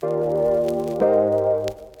Christopher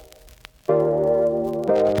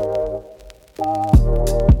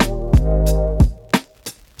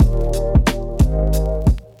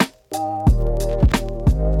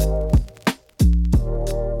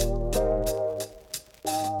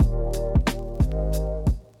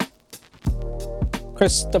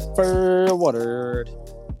Woodard.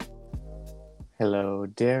 Hello,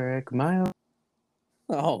 Derek Miles.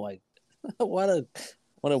 Oh my! What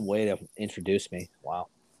a way to introduce me! Wow.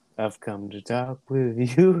 I've come to talk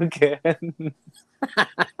with you again.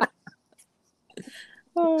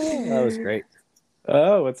 Oh, that was great.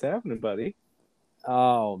 Oh, what's happening, buddy?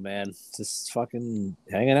 Oh man, just fucking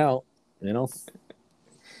hanging out, you know.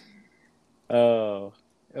 Oh,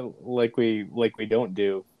 like we don't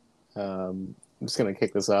do. I'm just gonna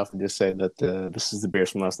kick this off and just say that this is the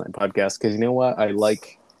Beers from Last Night podcast because you know what? I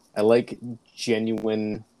like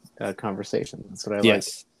genuine conversation. That's what I like.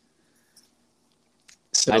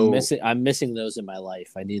 So I'm missing those in my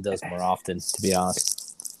life. I need those more often, to be honest.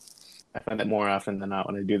 I find that more often than not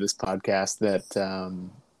when I do this podcast that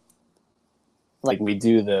like we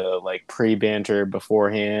do the like pre-banter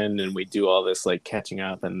beforehand and we do all this like catching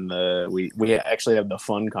up and we actually have the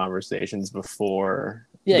fun conversations before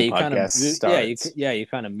the podcast starts. You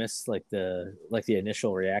kind of miss like the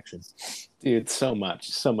initial reaction. Dude, so much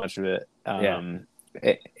of it. And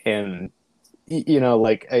you know,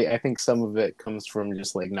 like I think some of it comes from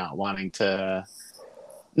just like not wanting to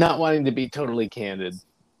be totally candid.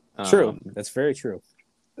 True. That's very true.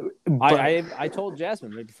 But I told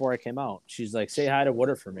Jasmine right before I came out. She's like, "Say hi to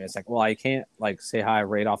Woodard for me." It's like, well, I can't like say hi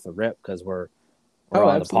right off the rip because we're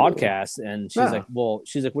on absolutely. The podcast. And she's like, "Well,"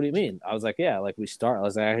 she's like, "What do you mean?" I was like, "Yeah, like we start." I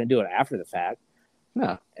was like, "I can do it after the fact."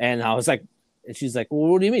 No. And I was like, and she's like,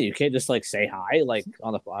 "Well, what do you mean? You can't just like say hi like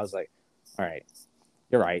on the?" I was like, "All right,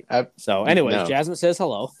 you're right." So, anyways, no. Jasmine says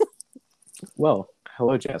hello. Well,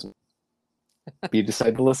 hello, Jasmine. You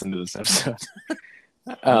decide to listen to this episode.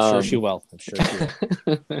 I'm sure she will.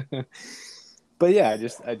 But yeah,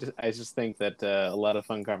 I just think that a lot of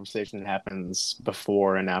fun conversation happens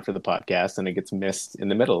before and after the podcast, and it gets missed in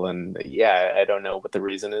the middle. And yeah, I don't know what the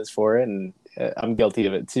reason is for it, and I'm guilty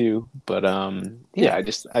of it too. But yeah, I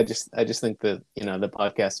just think that you know the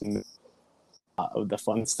podcast of the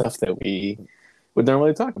fun stuff that we would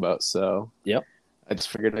normally talk about. So yep, I just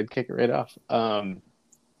figured I'd kick it right off.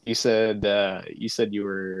 You said you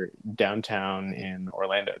were downtown in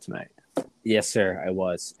Orlando tonight. Yes, sir, I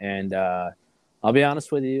was. And I'll be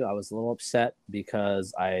honest with you, I was a little upset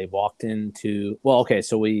because I walked into – well, okay,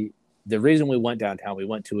 so the reason we went downtown, we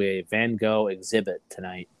went to a Van Gogh exhibit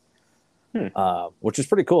tonight, which was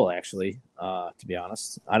pretty cool, actually, to be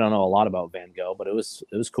honest. I don't know a lot about Van Gogh, but it was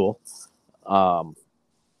cool.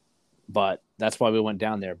 But that's why we went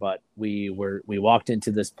down there. But we walked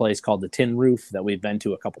into this place called the Tin Roof that we've been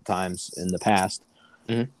to a couple times in the past,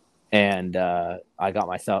 and I got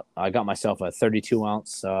myself a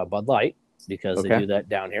 32-ounce Bud Light because they do that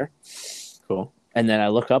down here. Cool. And then I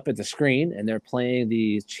look up at the screen and they're playing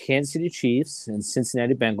the Kansas City Chiefs and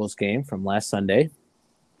Cincinnati Bengals game from last Sunday.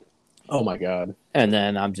 Oh my God! And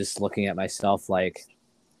then I'm just looking at myself like,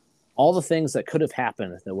 all the things that could have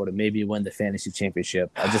happened that would have made me win the fantasy championship.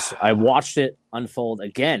 I watched it unfold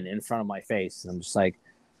again in front of my face. And I'm just like,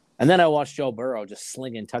 and then I watched Joe Burrow just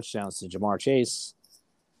slinging touchdowns to Jamar Chase.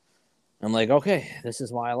 I'm like, okay, this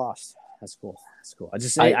is why I lost. That's cool.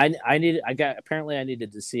 I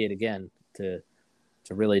needed to see it again to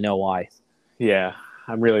really know why. Yeah,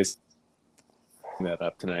 I'm really that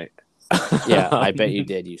up tonight. Yeah, I bet you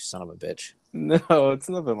did, you son of a bitch. No, it's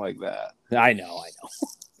nothing like that. I know.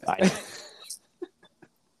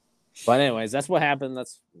 But anyways, that's what happened.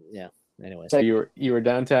 Anyways. So you were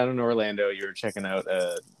downtown in Orlando. You were checking out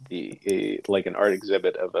like an art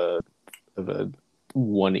exhibit of a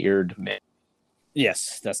one-eared man.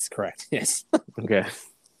 Yes, that's correct. Yes. Okay.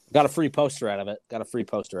 Got a free poster out of it.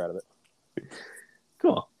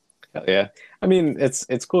 Cool. Hell yeah. I mean,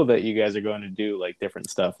 it's cool that you guys are going to do like different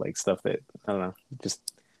stuff, like stuff that I don't know, just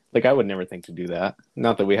like I would never think to do that.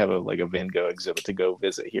 Not that we have a Van Gogh exhibit to go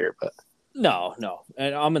visit here, but no,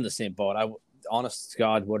 and I'm in the same boat. Honest to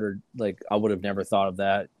God, I would have never thought of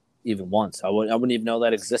that even once. I wouldn't even know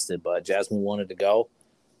that existed. But Jasmine wanted to go,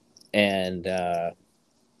 and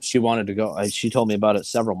she wanted to go. She told me about it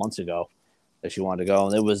several months ago that she wanted to go,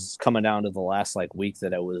 and it was coming down to the last week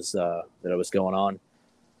that it was going on.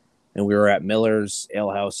 And we were at Miller's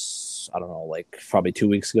Ale House, I don't know, probably 2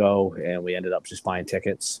 weeks ago, and we ended up just buying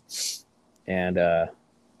tickets. And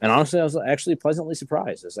honestly, I was actually pleasantly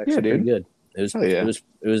surprised. It was actually pretty good. It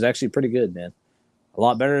was actually pretty good, man. A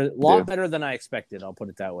lot better than I expected. I'll put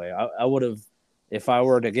it that way. I would have, if I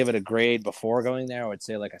were to give it a grade before going there, I would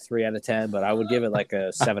say like a 3 out of 10, but I would give it like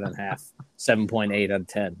a 7.5, 7.8 out of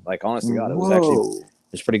 10. Like, honest to God, it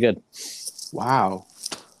was pretty good. Wow.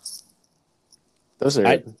 Those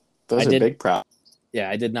are big props. Yeah,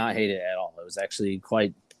 I did not hate it at all. It was actually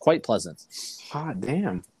quite pleasant. Hot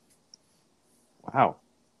damn. Wow.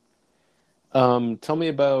 Tell me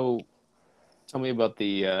about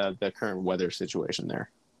the current weather situation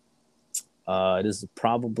there. It is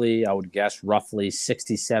probably, I would guess, roughly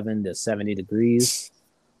 67 to 70 degrees.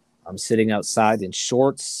 I'm sitting outside in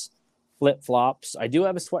shorts, flip flops. I do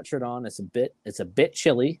have a sweatshirt on. It's a bit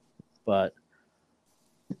chilly, but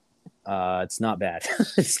it's not bad.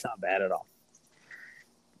 It's not bad at all.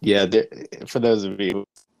 Yeah, for those of you,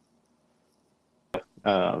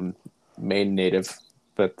 Maine native,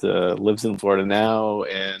 but lives in Florida now,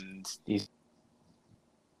 and he's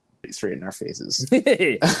straight in our faces.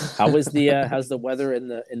 How's the weather in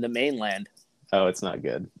the mainland? Oh, it's not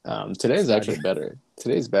good. Today's actually better.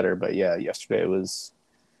 Today's better, but yeah, yesterday was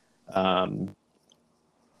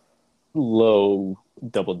low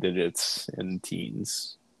double digits and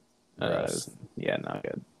teens. Yeah, not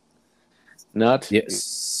good. Not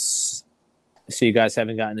yes. So you guys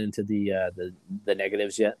haven't gotten into the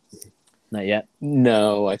negatives yet? Not yet?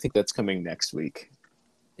 No, I think that's coming next week.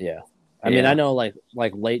 Yeah. I mean, I know like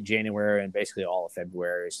late January and basically all of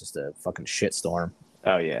February is just a fucking shitstorm.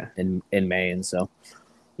 Oh yeah, in Maine. So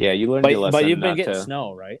yeah, you learned your lesson. But you've been getting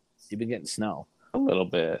snow, right? You've been getting snow a little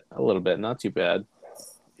bit, not too bad.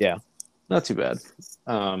 Yeah, not too bad.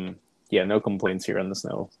 Yeah, no complaints here on the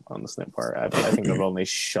snow part. I think I've only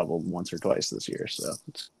shoveled once or twice this year, so.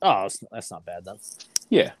 Oh, that's not bad then.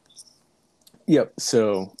 Yeah. Yep.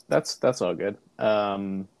 So that's all good.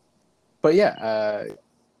 But yeah,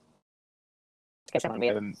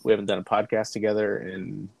 we haven't done a podcast together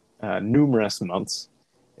in numerous months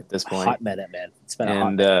at this point. Hot minute, man. It's been a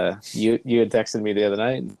hot minute. You had texted me the other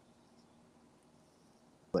night,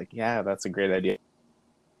 like, yeah, that's a great idea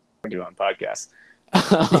to do on podcast.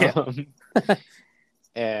 Yeah.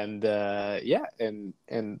 And yeah, and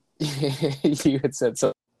you had said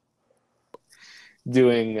so,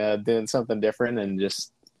 doing something different, and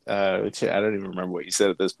just which I don't even remember what you said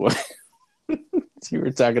at this point. You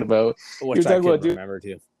were talking about. Which I can't remember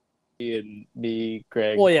too. And me,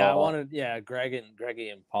 Greg. Well, yeah, Paul. Greggy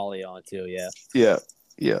and Polly on too. Yeah.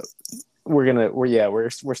 Yeah. We're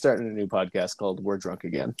starting a new podcast called We're Drunk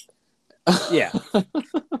Again. Yeah,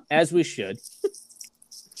 as we should.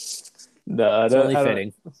 No, it's only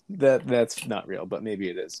fitting. That's not real, but maybe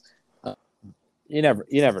it is. You never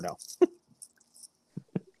know.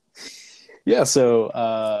 Yeah,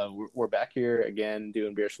 so we're back here again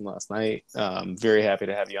doing beers from last night. Very happy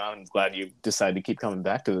to have you on. I'm glad you decided to keep coming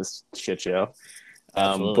back to this shit show.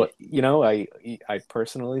 But I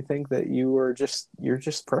personally think that you're just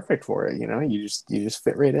perfect for it. You just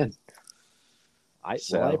fit right in. I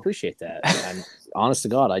appreciate that. And honest to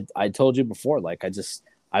God, I told you before, like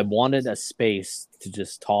I wanted a space to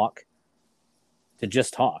just talk.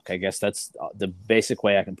 I guess that's the basic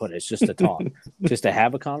way I can put it. It's just to talk, just to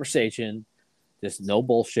have a conversation, just no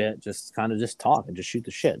bullshit, just kind of just talk and just shoot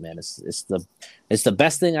the shit, man. It's the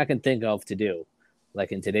best thing I can think of to do,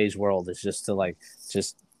 like in today's world, is just to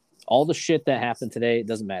just all the shit that happened today. It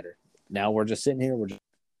doesn't matter. Now we're just sitting here. We're just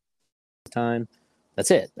time.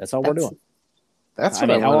 That's it. That's all we're doing. That's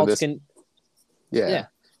what I mean. How else can? Yeah.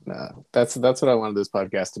 No, that's what I wanted this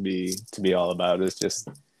podcast to be all about. Is just.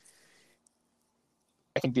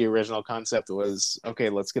 I think the original concept was, okay,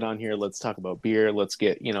 let's get on here. Let's talk about beer. Let's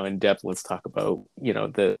get, in depth. Let's talk about,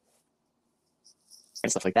 the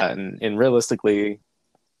and stuff like that. And realistically,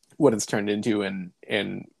 what it's turned into, and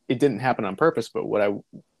it didn't happen on purpose, but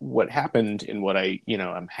what happened and what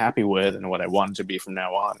I'm happy with and what I want to be from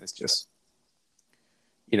now on is just,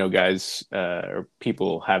 guys, or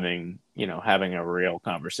people having a real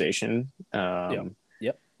conversation.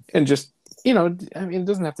 Yep. And just, it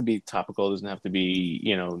doesn't have to be topical. It doesn't have to be,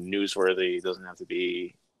 newsworthy. It doesn't have to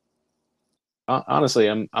be. Honestly,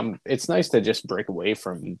 it's nice to just break away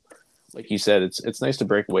from, like you said, it's nice to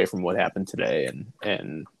break away from what happened today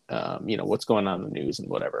and what's going on in the news and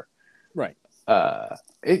whatever. Right.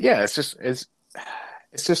 It's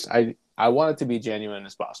just I want it to be genuine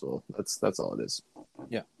as possible. That's all it is.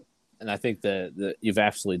 Yeah, and I think that you've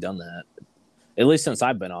absolutely done that. At least since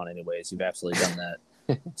I've been on, anyways, you've absolutely done that.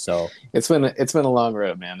 So it's been a long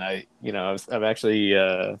road, man. I've actually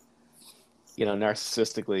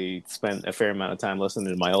narcissistically spent a fair amount of time listening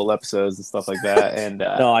to my old episodes and stuff like that. And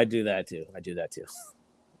no, I do that too.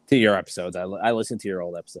 To your episodes, I listen to your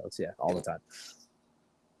old episodes, all the time.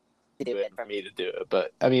 do it for me to do it.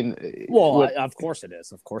 But I mean, well, of course it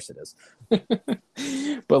is. Of course it is.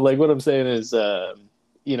 But like what I'm saying is,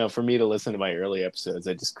 for me to listen to my early episodes,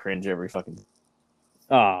 I just cringe every fucking.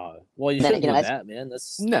 Well, you shouldn't do that, man.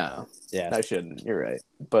 No, I shouldn't. You're right.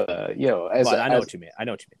 But I know what you mean.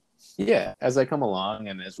 Yeah, as I come along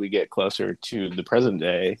and as we get closer to the present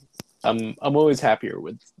day, I'm always happier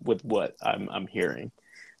with what I'm hearing.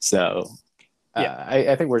 So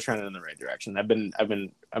I think we're trending in the right direction. I've been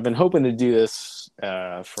hoping to do this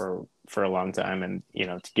for a long time, and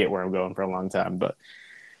to get where I'm going for a long time. But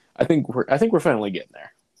I think we're finally getting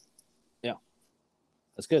there. Yeah,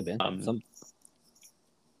 that's good, man.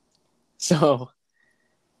 So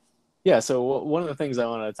one of the things I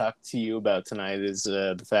want to talk to you about tonight is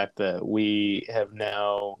the fact that we're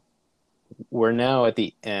now at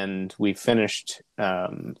the end. We finished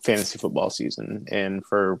fantasy football season, and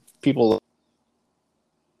for people,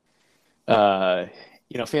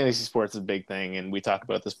 fantasy sports is a big thing, and we talked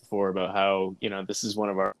about this before about how this is one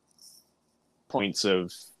of our points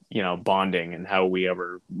of bonding and how we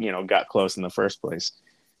ever got close in the first place.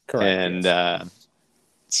 Correct. And yes.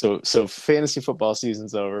 So fantasy football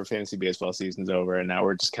season's over, fantasy baseball season's over, and now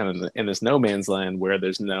we're just kind of in this no man's land where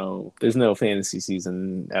there's no fantasy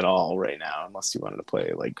season at all right now, unless you wanted to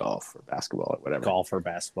play like golf or basketball or whatever. Golf or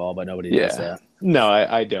basketball, but nobody does that. No,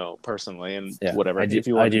 I don't personally, and whatever. If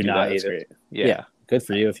you want to do not that, either. Yeah, good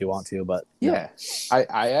for you if you want to, but yeah, no.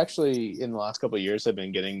 I actually in the last couple of years have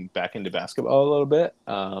been getting back into basketball a little bit,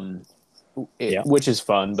 which is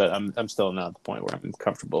fun, but I'm still not at the point where I'm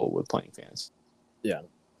comfortable with playing fantasy. Yeah.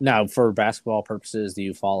 Now, for basketball purposes, do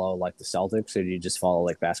you follow like the Celtics, or do you just follow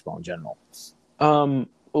like basketball in general?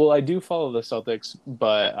 Well, I do follow the Celtics,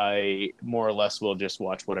 but I more or less will just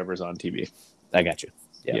watch whatever's on TV. I got you.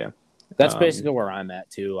 Yeah. That's basically where I'm at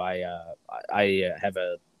too. I have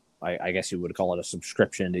I guess you would call it a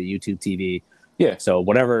subscription to YouTube TV. Yeah. So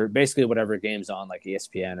whatever game's on, like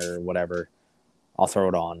ESPN or whatever, I'll throw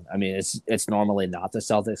it on. I mean, it's normally not the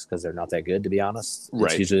Celtics because they're not that good, to be honest.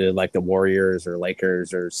 Right. It's usually like the Warriors or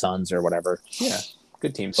Lakers or Suns or whatever. Yeah,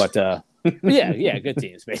 good teams. But yeah, good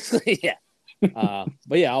teams basically. Yeah.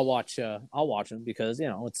 But yeah, I'll watch them because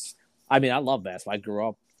it's. I mean, I love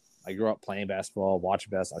basketball. I grew up playing basketball,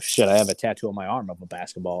 watching basketball. Shit, I have a tattoo on my arm of a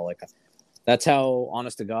basketball. Like, that's how,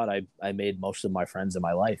 honest to God, I made most of my friends in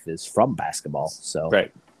my life is from basketball. So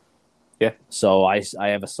right. Yeah. So I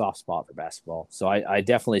have a soft spot for basketball. So I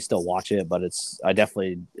definitely still watch it, but it's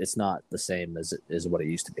not the same as what it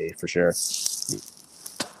used to be for sure.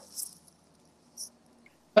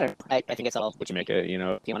 But I think it's all what you make it. If you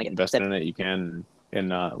want to get invested in it, you can.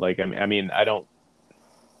 And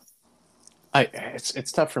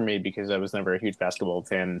it's tough for me because I was never a huge basketball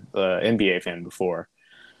fan, NBA fan before.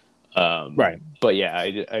 Right. But yeah,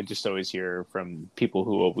 I just always hear from people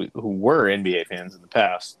who were NBA fans in the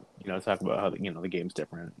past, talk about how the game's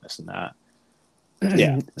different, this and that.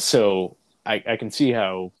 Yeah. So I can see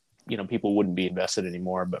how people wouldn't be invested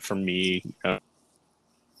anymore. But for me,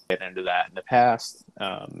 get into that in the past,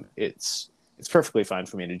 it's perfectly fine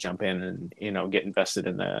for me to jump in and get invested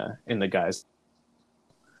in the guys.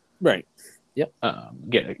 Right. Yep.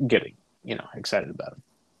 Getting excited about them.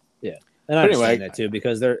 Yeah. And I understand that too,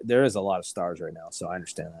 because there is a lot of stars right now, so I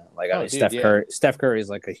understand that. Like, Steph Curry is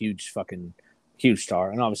like a huge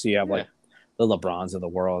star, and obviously you have like the LeBrons of the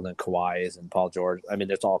world and Kawhi's and Paul George. I mean,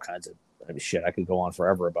 there's all kinds of shit I could go on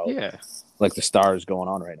forever about. Yeah, like the stars going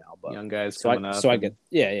on right now, but young guys coming up. So I get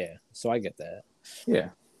that. Yeah,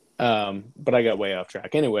 but I got way off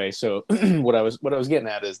track. Anyway, so what I was getting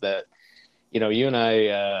at is that. You and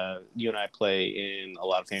I play in a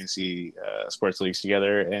lot of fantasy sports leagues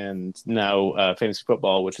together, and now fantasy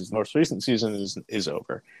football, which is the most recent season, is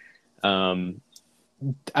over. I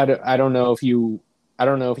don't know if you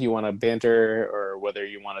want to banter or whether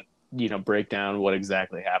you want to break down what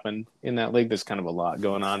exactly happened in that league. There's kind of a lot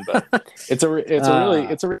going on, but it's a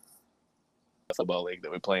really football league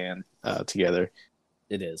that we play in together.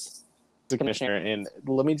 It is. The commissioner, and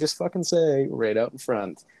let me just fucking say right out in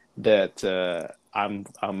front that I'm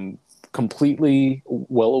completely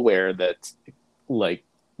well aware that like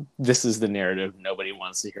this is the narrative nobody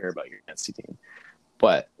wants to hear about your fantasy team,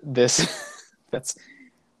 but this that's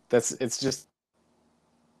it's just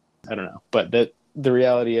I don't know, but that the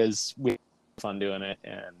reality is we have fun doing it,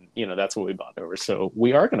 and that's what we bond over. So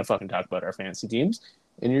we are going to fucking talk about our fantasy teams,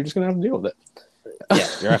 and you're just going to have to deal with it. Yeah,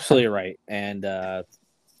 you're absolutely right. And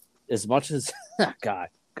as much as God.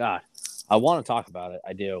 I want to talk about it.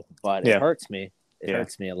 I do, but it hurts me. It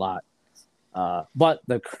hurts me a lot. But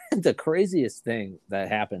the craziest thing that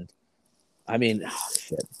happened, I mean,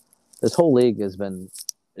 shit. This whole league has been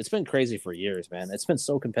It's been crazy for years, man. It's been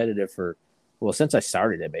so competitive since I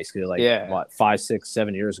started it, basically, like Yeah. what, 5, 6,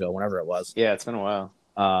 7 years ago, whenever it was. Yeah, it's been a while.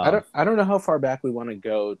 I don't know how far back we want to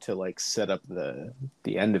go to like set up the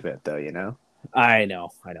end of it, though. You know. I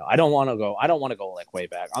know. I don't want to go. I don't want to go like way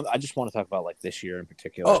back. I just want to talk about like this year in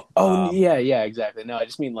particular. Yeah, exactly. No, I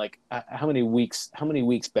just mean like how many weeks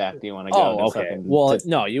back do you want to go? Oh, okay. Well,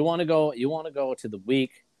 no, you want to go. You want to go to the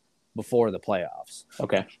week before the playoffs.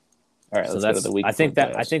 Okay. All right. So let's that's go to the week. I think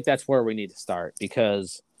that's where we need to start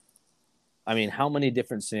because, I mean, how many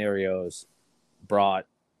different scenarios brought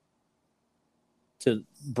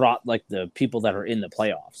like the people that are in the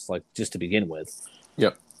playoffs, like just to begin with.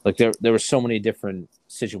 Yep. Like there were so many different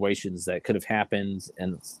situations that could have happened,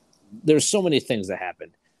 and there's so many things that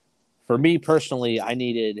happened. For me personally, I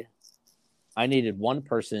needed one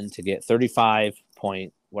person to get 35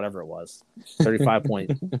 point whatever it was,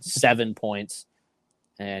 35.7 points,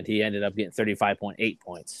 and he ended up getting 35.8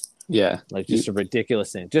 points. Yeah, like just a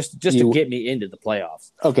ridiculous thing, just to get me into the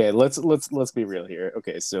playoffs. Okay, let's be real here.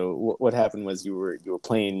 Okay, so what happened was you were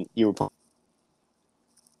playing.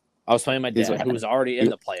 I was playing my dad, who was already in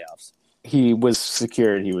the playoffs. He was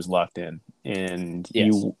secured. He was locked in, and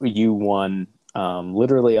yes. you won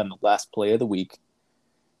literally on the last play of the week.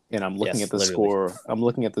 And I'm looking at the score. I'm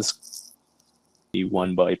looking at this. You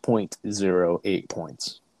won by 0.08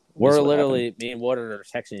 points. We're literally me and Woodard are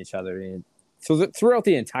texting each other, and throughout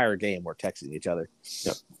the entire game, we're texting each other.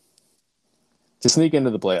 Yep. To sneak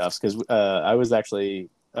into the playoffs, because I was actually.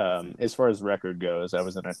 As far as record goes, I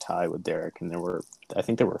was in a tie with Derek, and I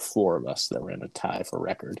think there were 4 of us that were in a tie for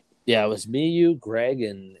record. Yeah, it was me, you, Greg,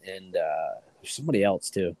 and somebody else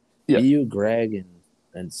too. Yep. Me, you, Greg,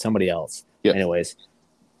 and somebody else. Yep. Anyways,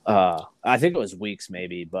 I think it was Weeks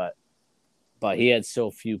maybe, but he had so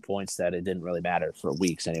few points that it didn't really matter for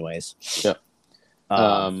Weeks, anyways. Yep.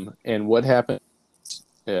 And what happened?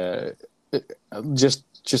 Just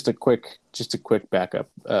a quick backup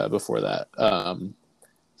before that.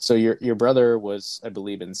 So your brother was, I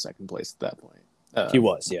believe, in second place at that point. He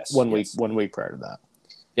was, yes. One week prior to that.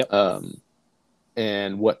 Yep.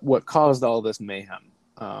 And what caused all this mayhem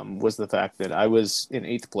was the fact that I was in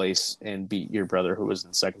 8th place and beat your brother, who was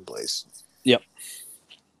in second place. Yep.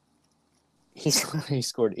 He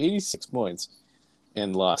scored 86 points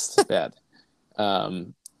and lost bad.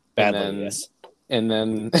 Badly, yes. And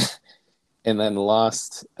then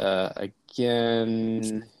lost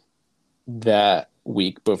again that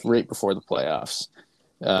week, but right before the playoffs.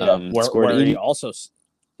 Where he also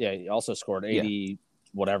scored 80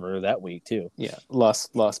 whatever that week too. Yeah,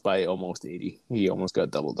 lost by almost 80. He almost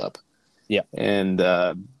got doubled up. Yeah, and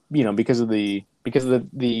because of the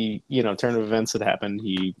turn of events that happened,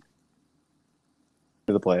 he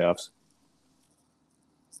to the playoffs.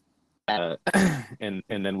 And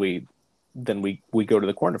then we go to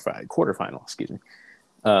the quarterfinal. Excuse me,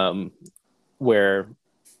 where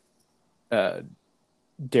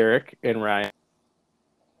Derek and Ryan,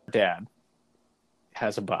 dad,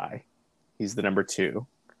 has a bye. He's the number 2.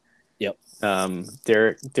 Yep.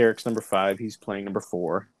 Derek's number 5. He's playing number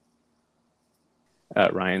 4.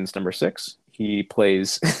 Ryan's number 6. He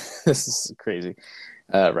plays. This is crazy.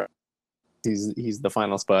 He's the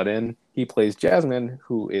final spot in. He plays Jasmine,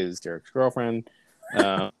 who is Derek's girlfriend,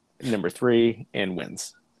 number 3, and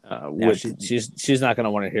wins. She's not going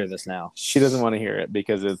to want to hear this now. She doesn't want to hear it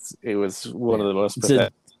because it was one of the most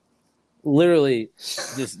pathetic. Literally,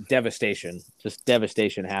 just devastation. Just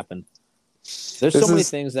devastation happened. There's so many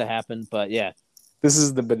things that happened, but yeah. This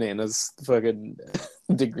is the bananas fucking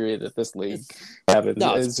degree that this league happens.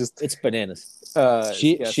 No, it's bananas.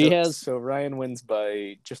 So Ryan wins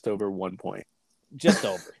by just over 1 point. Just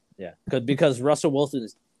over, yeah. Because Russell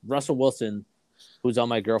Wilson, who's on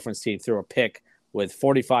my girlfriend's team, threw a pick with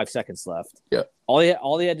 45 seconds left. Yeah. All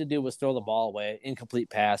he had to do was throw the ball away,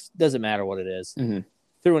 incomplete pass. Doesn't matter what it is. Mm-hmm.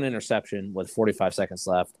 Threw an interception with 45 seconds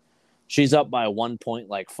left. She's up by 1 point,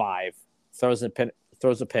 like 5. Throws a pick,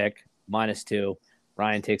 -2.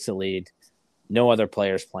 Ryan takes the lead. No other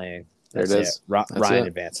players playing. There it is. Ryan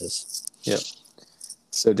advances. Yep.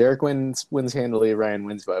 So Derek wins handily. Ryan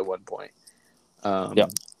wins by 1 point.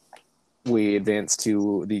 Yep. We advance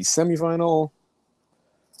to the semifinal.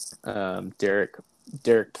 Derek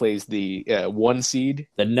plays the 1 seed.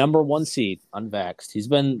 The number 1 seed, unvaxxed. He's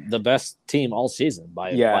been the best team all season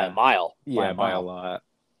by a mile. Yeah, by a lot.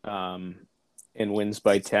 And wins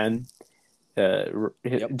by 10.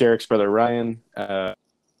 Derek's brother Ryan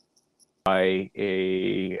by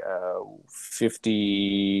a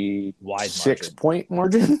 56 point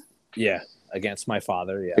margin. Yeah, against my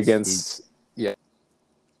father. Yes.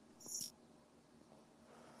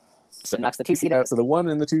 So knocks the 2 seed out. So the 1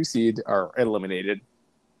 and the 2 seed are eliminated.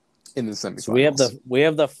 in the semifinals. So we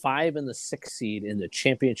have the 5 and the 6 seed in the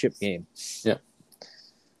championship game. Yeah,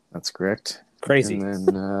 that's correct. Crazy. And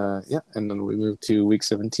then and then we move to week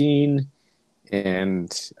 17,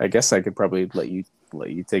 and I guess I could probably let you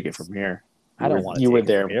take it from here. I don't want to. You were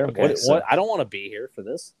there. Here. Okay, what? I don't want to be here for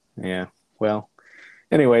this. Yeah. Well.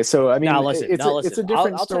 Anyway, so I mean, listen. It's a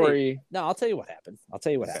different story. I'll tell you what happened.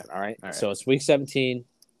 Okay. All right. So it's week 17.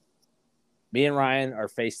 Me and Ryan are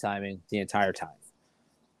FaceTiming the entire time.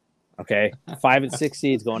 Okay, 5 and 6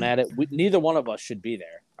 seeds going at it. Neither one of us should be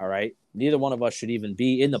there. All right, neither one of us should even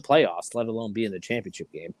be in the playoffs, let alone be in the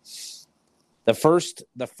championship game. The first.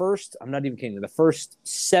 I'm not even kidding. The first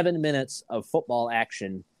 7 minutes of football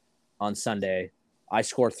action on Sunday, I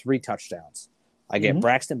score 3 touchdowns. I get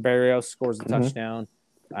Braxton Berrios scores a touchdown,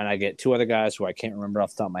 and I get 2 other guys who I can't remember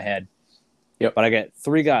off the top of my head. Yep. But I get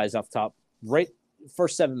 3 guys off top. Right,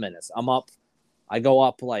 first 7 minutes, I'm up. I go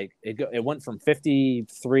up like it went from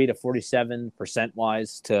 53 to 47%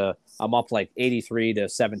 wise to I'm up like 83 to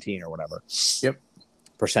 17 or whatever. Yep.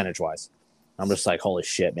 Percentage wise. I'm just like, holy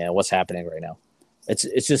shit, man, what's happening right now?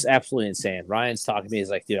 It's just absolutely insane. Ryan's talking to me. He's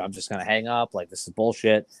like, dude, I'm just going to hang up. Like, this is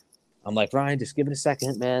bullshit. I'm like, Ryan, just give it a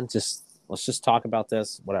second, man. Let's just talk about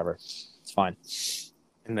this. Whatever. It's fine.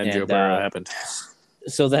 And then Joe Burrow happened.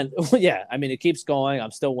 So then, yeah, I mean, it keeps going.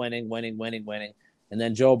 I'm still winning. And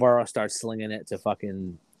then Joe Burrow starts slinging it to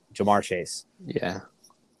fucking Jamar Chase. Yeah.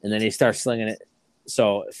 And then he starts slinging it.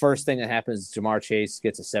 So first thing that happens, Jamar Chase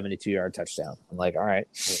gets a 72-yard touchdown. I'm like, all right.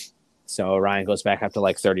 So Ryan goes back up to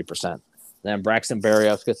like 30%. Then Braxton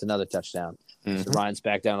Berrios gets another touchdown. So Ryan's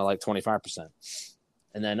back down to like 25%.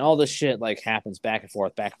 And then all this shit like happens back and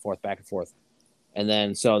forth. And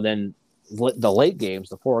then the late games,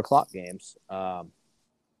 the 4:00 games,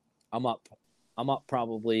 I'm up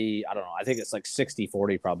probably, I don't know, I think it's like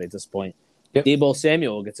 60-40 probably at this point. Yep. Deebo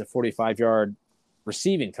Samuel gets a 45-yard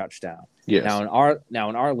receiving touchdown. Yes. Now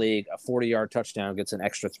in our league, a 40-yard touchdown gets an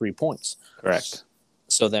extra 3 points. Correct.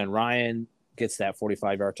 So then Ryan gets that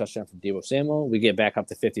 45-yard touchdown from Deebo Samuel. We get back up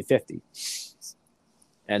to 50-50.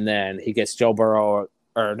 And then he gets Joe Burrow,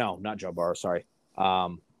 or no, not Joe Burrow, sorry.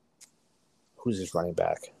 Who's his running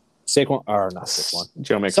back? Saquon, or not Saquon.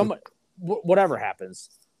 Joe Mixon. Whatever happens,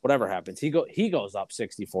 he goes up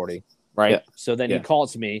 60-40, right? Yeah. So then he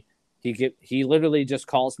calls me. He literally just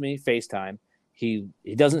calls me FaceTime. He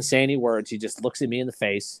doesn't say any words. He just looks at me in the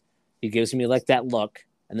face. He gives me like that look,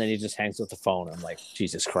 and then he just hangs up the phone. I'm like,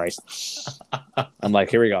 Jesus Christ. I'm like,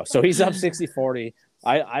 here we go. So he's up 60-40.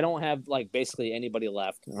 I don't have like basically anybody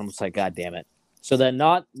left. And I'm just like, God damn it. So then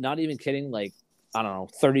not even kidding, like, I don't know,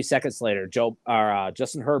 30 seconds later,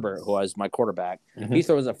 Justin Herbert, who was my quarterback, he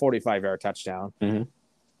throws a 45-yard touchdown.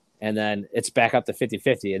 And then it's back up to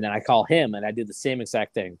 50-50. And then I call him, and I do the same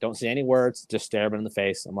exact thing. Don't say any words, just stare him in the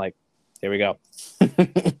face. I'm like, here we go.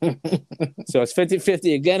 So it's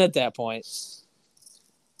 50-50 again at that point.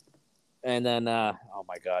 And then, oh,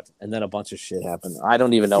 my God. And then a bunch of shit happened. I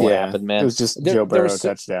don't even know what happened, man. It was just Joe Burrow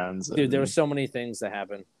touchdowns. Dude, there were so many things that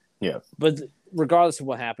happened. Yeah. But regardless of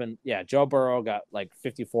what happened, yeah, Joe Burrow got like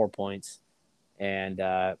 54 points, and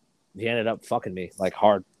he ended up fucking me like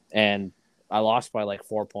hard. And I lost by like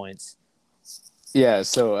 4 points. Yeah,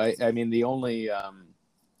 so I mean the only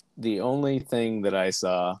thing that I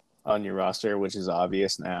saw on your roster, which is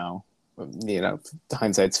obvious now, you know,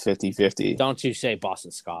 hindsight's 50-50. Don't you say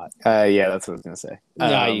Boston Scott. Yeah, that's what I was gonna say.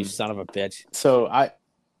 Yeah, you son of a bitch. So I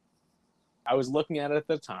was looking at it at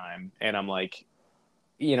the time, and I'm like,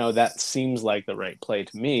 you know, that seems like the right play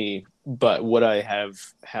to me, but would I have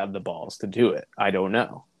had the balls to do it? I don't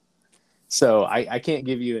know. So I can't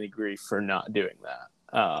give you any grief for not doing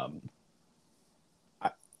that.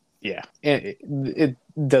 It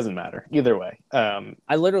doesn't matter either way.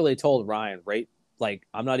 I literally told Ryan, right, like,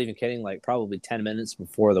 I'm not even kidding, like probably 10 minutes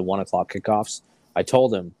before the 1:00 kickoffs, I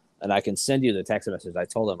told him, and I can send you the text message. I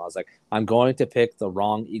told him, I was like, I'm going to pick the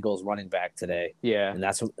wrong Eagles running back today. Yeah. And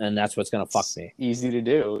that's what's going to fuck me. Easy to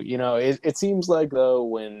do. You know, it seems like, though,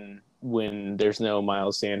 when there's no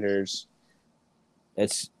Miles Sanders,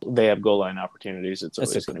 they have goal line opportunities. It's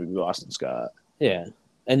always going to be Boston Scott. Yeah.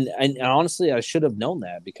 And honestly, I should have known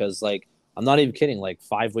that, because, like, I'm not even kidding. Like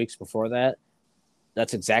 5 weeks before that,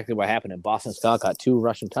 that's exactly what happened. And Boston Scott got 2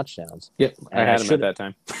 rushing touchdowns. Yep, I had him at that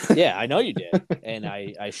time. Yeah, I know you did. And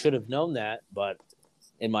I should have known that. But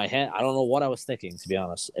in my head, I don't know what I was thinking, to be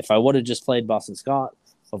honest. If I would have just played Boston Scott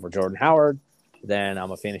over Jordan Howard, then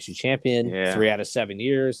I'm a fantasy champion 3 out of 7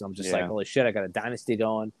 years. I'm just like, holy shit, I got a dynasty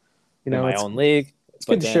going in my own league. It's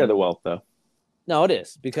good to share the wealth, though. No, it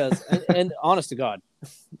is, because, and honest to God,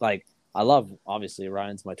 like, I love, obviously,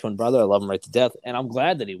 Ryan's my twin brother. I love him right to death, and I'm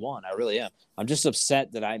glad that he won. I really am. I'm just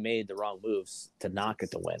upset that I made the wrong moves to not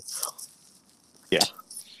get the win. Yeah,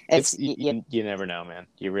 you never know, man.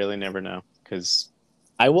 You really never know because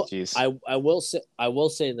I will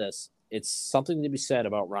say this. It's something to be said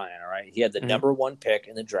about Ryan. All right, he had the number 1 pick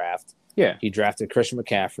in the draft. Yeah, he drafted Christian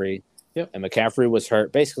McCaffrey. Yep, and McCaffrey was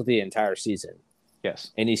hurt basically the entire season.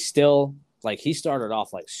 Yes, and he's still he started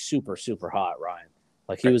off super super hot. Ryan,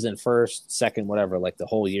 he was in first, second, whatever, the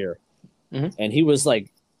whole year, and he was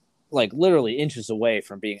literally inches away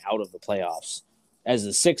from being out of the playoffs as the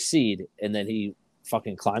 6th seed, and then he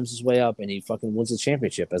fucking climbs his way up and he fucking wins the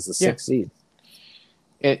championship as the 6th seed.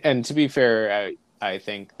 And to be fair, I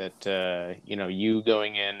think that you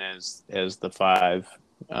going in as the 5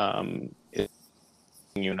 is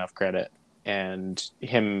giving you enough credit, and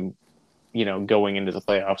him going into the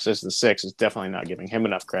playoffs as the 6 is definitely not giving him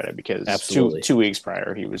enough credit because two weeks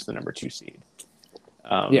prior he was the number 2 seed.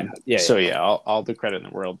 All the credit in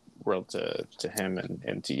the world to him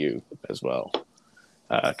and to you as well.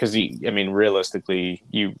 Because realistically,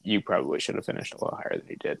 you probably should have finished a lot higher than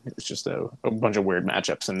he did. It's just a bunch of weird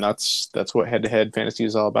matchups, and that's what head-to-head fantasy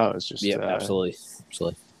is all about. It's just absolutely,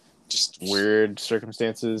 just weird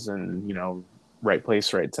circumstances, and right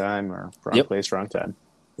place, right time, or wrong place, wrong time.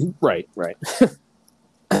 Right.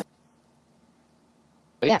 But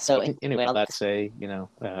yeah. So anyway, let's say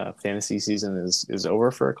fantasy season is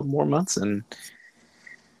over for a couple more months, and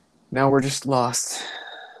now we're just lost.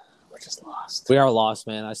 We are lost,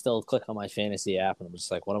 man. I still click on my fantasy app and I'm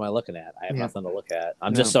just what am I looking at? I have nothing to look at.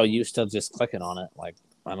 I'm just so used to just clicking on it.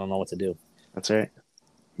 I don't know what to do. That's right.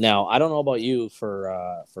 Now, I don't know about you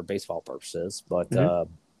for baseball purposes, but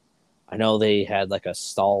I know they had a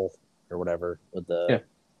stall or whatever with the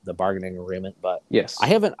bargaining agreement, but yes, I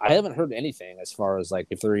haven't heard anything as far as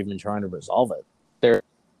if they're even trying to resolve it. They're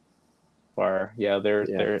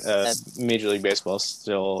Major League Baseball is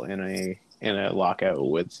still in a lockout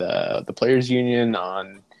with the players union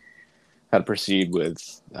on how to proceed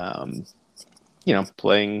with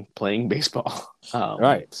playing baseball.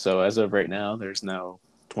 Right. So as of right now, there's no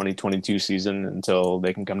 2022 season until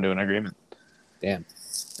they can come to an agreement. Damn.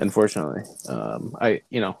 Unfortunately, I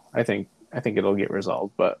think it'll get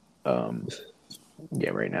resolved, but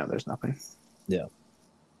right now there's nothing. Yeah.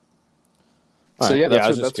 So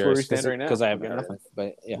that's where we stand right now. Because I haven't heard nothing.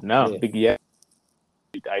 But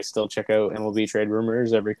I still check out MLB trade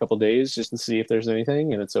rumors every couple days just to see if there's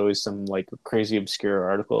anything, and it's always some crazy obscure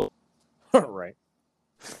article. Right.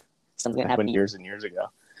 Something happened years and years ago.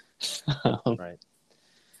 Right.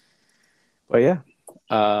 But yeah.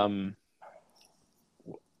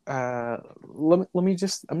 Let me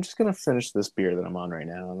just. I'm just gonna finish this beer that I'm on right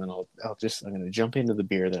now, and then I'm gonna jump into the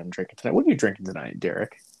beer that I'm drinking tonight. What are you drinking tonight,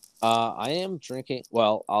 Derek? I am drinking.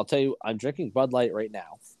 Well, I'll tell you, I'm drinking Bud Light right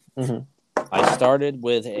now. Mm-hmm. I started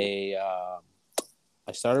with a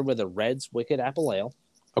Red's Wicked Apple Ale.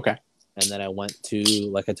 Okay. And then I went to,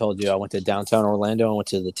 like I told you, I went to downtown Orlando. I went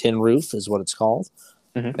to the Tin Roof, is what it's called.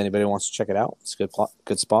 Mm-hmm. If anybody wants to check it out, it's a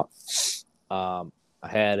good spot. I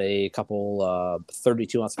had a couple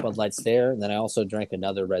 32-ounce Bud Lights there, and then I also drank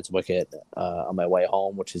another Red's Wicked on my way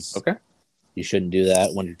home, which is okay. You shouldn't do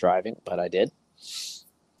that when you're driving, but I did.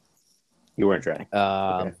 You weren't driving.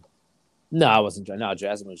 Okay. No, I wasn't driving. No,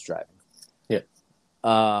 Jasmine was driving. Yeah.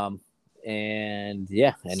 And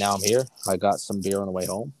now I'm here. I got some beer on the way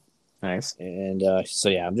home. Nice. And I'm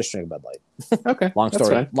just drinking Bud Light. Okay. Long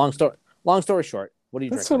story short. What are you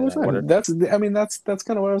drinking? That's totally fine. That's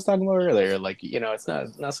kind of what I was talking about earlier. It's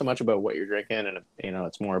not so much about what you're drinking, and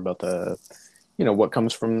it's more about the, what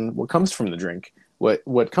comes from the drink.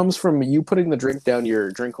 What comes from you putting the drink down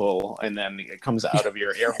your drink hole, and then it comes out of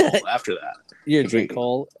your air hole after that. Your drink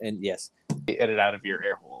hole, and yes, get it out of your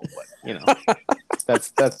air hole. But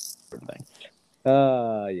that's the thing.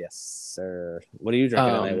 Yes, sir. What are you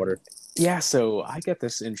drinking tonight, Water? Yeah, so I get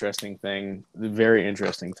this very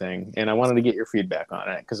interesting thing, and I wanted to get your feedback on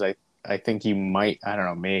it because I think you might, I don't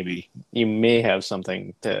know, maybe you may have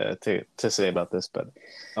something to say about this, but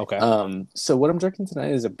okay. So what I'm drinking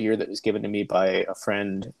tonight is a beer that was given to me by a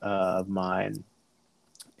friend of mine,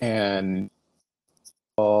 and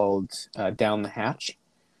called Down the Hatch,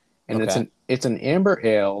 and it's an amber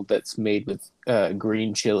ale that's made with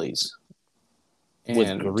green chilies.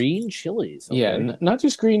 With green chilies? Okay. Yeah, not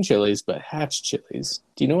just green chilies, but Hatch chilies.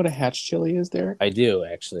 Do you know what a Hatch chili is, Derek? I do,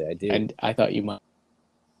 actually. I do. And I thought you might.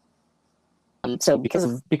 So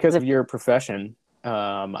because of your profession,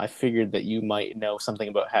 I figured that you might know something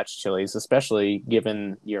about Hatch chilies, especially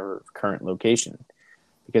given your current location.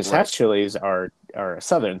 because Right. hatch chilies are a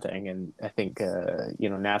southern thing, and I think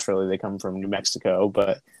naturally they come from New Mexico,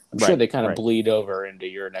 but I'm sure Right. they kind of Right. bleed over into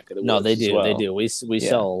your neck of the No, woods they as do. They well. do. We Yeah,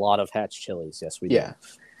 sell a lot of Hatch chilies. Yes, we do. yeah.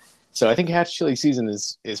 So I think hatch chili season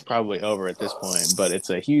is probably over at this point, but it's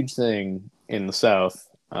a huge thing in the South.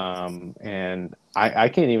 And I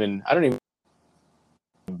can't even I don't even know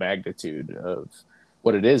the magnitude of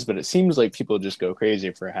what it is, but it seems like people just go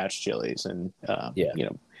crazy for hatch chilies, and Yeah.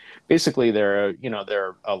 basically they're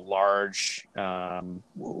a large I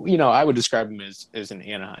would describe them as an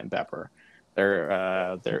Anaheim pepper.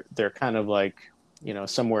 They're kind of like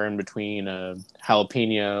somewhere in between a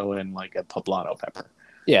jalapeno and like a poblano pepper.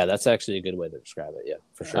 Yeah, that's actually a good way to describe it. Yeah,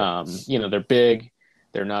 for sure. They're big.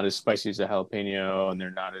 They're not as spicy as a jalapeno, and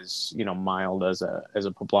they're not as mild as a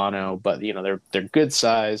poblano. But they're good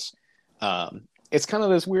size. It's kind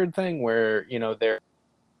of this weird thing where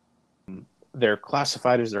they're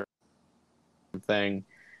classified as their own thing,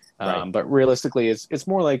 Right. but realistically, it's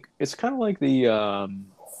more like it's kind of like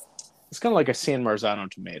it's kind of like a San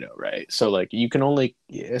Marzano tomato, right? So like a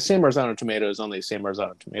San Marzano tomato is only a San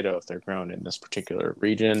Marzano tomato if they're grown in this particular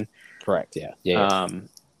region. Correct. Yeah. Yeah. Yeah.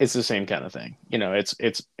 It's the same kind of thing. It's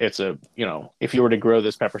a if you were to grow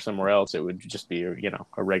this pepper somewhere else, it would just be a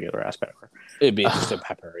regular ass pepper. It'd be just a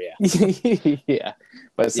pepper. Yeah. Yeah,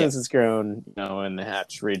 but Yeah. since it's grown, in the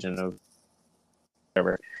Hatch region of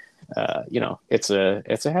whatever, it's a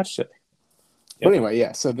Hatch chili. Yep. But anyway,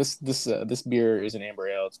 yeah. So this beer is an amber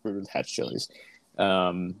ale. It's brewed with Hatch chilies.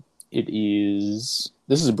 It is.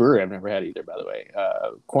 This is a brewery I've never had either, by the way.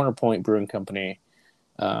 Corner Point Brewing Company.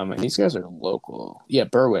 And these guys are local. Yeah,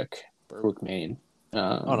 Berwick, Maine.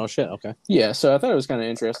 Oh no shit. Okay. Yeah, so I thought it was kind of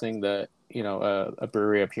interesting that a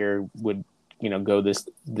brewery up here would go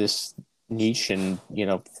this niche and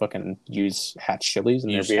fucking use Hatch chilies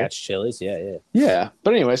in their Use beer. Hatch chilies. Yeah. Yeah. Yeah,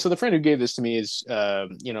 but anyway, so the friend who gave this to me is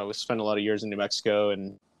spent a lot of years in New Mexico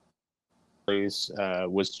and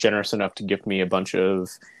was generous enough to give me a bunch of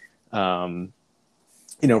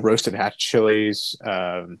roasted Hatch chilies.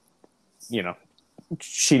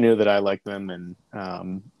 She knew that I liked them, and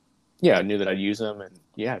knew that I'd use them, and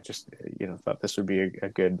just thought this would be a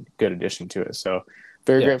good addition to it. So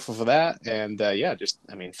very grateful for that, and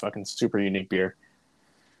fucking super unique beer.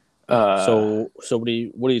 So what do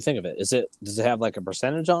you think of it? Does it have like a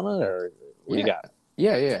percentage on it, or what do you got?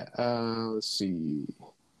 Yeah. Let's see.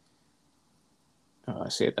 Oh, I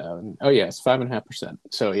see it that. Oh yeah, it's 5.5%.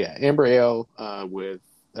 So yeah, amber ale with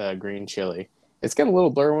green chili. It's got a little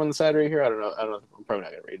blur on the side right here. I don't know. I'm probably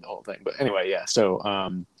not gonna read the whole thing, but anyway, yeah. So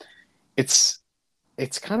it's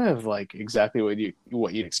kind of like exactly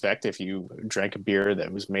what you'd expect if you drank a beer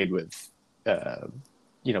that was made with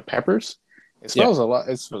peppers. It smells a lot.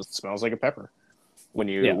 It smells like a pepper when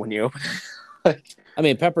you open it. I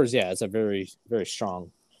mean, peppers. Yeah, it's a very very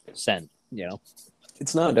strong scent.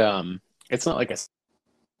 It's not like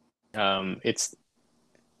it's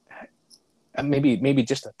maybe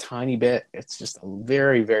just a tiny bit. It's just a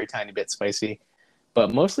very very tiny bit spicy,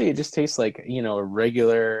 but mostly it just tastes like a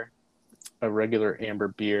regular amber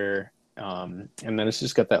beer, and then it's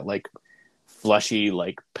just got that like flushy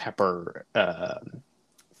like pepper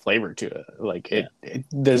flavor to it. Like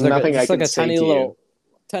there's nothing I can say to you.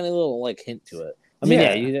 Tiny little like hint to it. I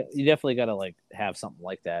mean, you definitely got to like have something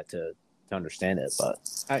like that to understand it. But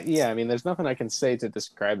I mean, there's nothing I can say to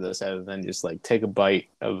describe this other than just like take a bite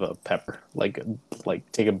of a pepper, like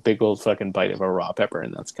take a big old fucking bite of a raw pepper,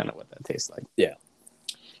 and that's kind of what that tastes like. Yeah,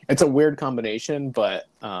 it's a weird combination, but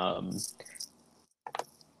I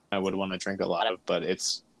would want to drink a lot of. But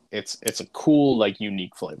it's a cool like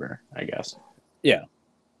unique flavor, I guess. Yeah,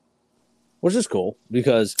 which is cool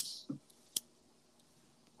because.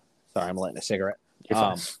 Sorry, I'm lighting a cigarette.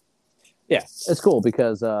 Yeah, it's cool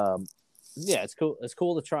because it's cool. It's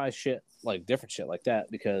cool to try shit like different shit like that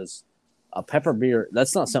because a pepper beer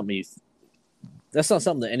that's not something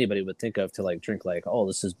that anybody would think of to like drink like, oh,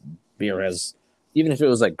 this is beer has, even if it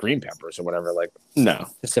was like green peppers or whatever, like no,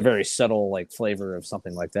 it's a very subtle like flavor of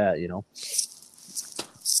something like that,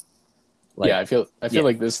 Like, I feel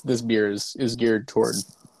like this beer is geared toward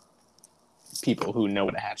people who know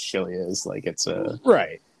what a Hatch chili is. Like it's a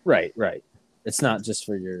right. It's not just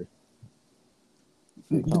for your.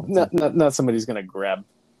 Not somebody's gonna grab.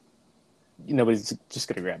 Nobody's just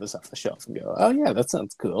gonna grab this off the shelf and go, "Oh yeah, that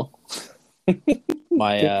sounds cool."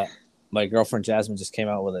 My girlfriend Jasmine just came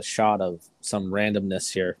out with a shot of some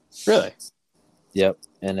randomness here. Really? Yep,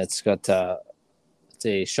 and it's got it's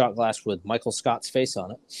a shot glass with Michael Scott's face on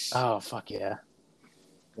it. Oh fuck yeah!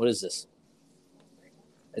 What is this?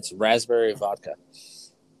 It's raspberry vodka.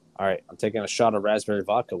 All right, I'm taking a shot of raspberry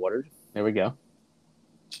vodka. Woodard. There we go.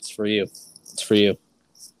 It's for you. It's for you.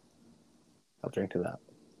 I'll drink to that.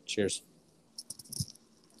 Cheers.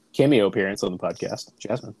 Cameo appearance on the podcast,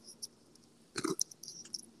 Jasmine.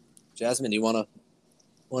 Jasmine, you wanna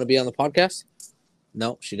be on the podcast?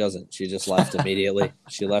 No, she doesn't. She just left immediately.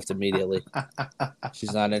 She left immediately.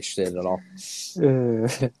 She's not interested at all.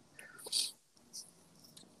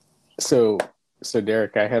 So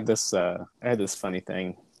Derek, I had this funny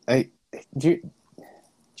thing. Do you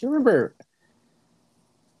remember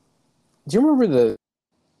the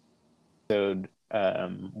episode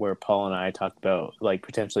where Paul and I talked about like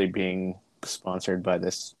potentially being sponsored by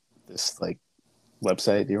this like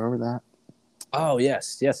website? Do you remember that? Oh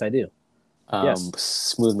yes, I do. Yes.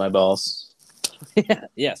 Smooth My Balls. Yeah,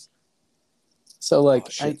 yes. So like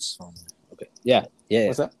okay. Yeah.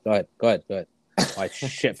 What's that? Go ahead. My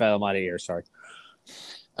shit fell out of my ear, sorry.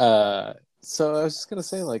 So I was just gonna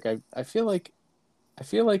say, like, I feel like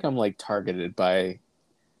I'm like targeted by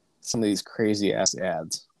some of these crazy ass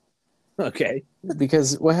ads. Okay.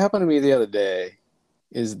 Because what happened to me the other day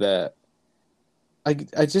is that I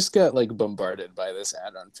just got like bombarded by this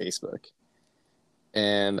ad on Facebook.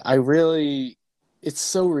 And it's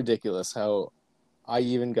so ridiculous how I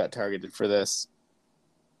even got targeted for this.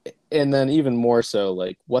 And then even more so,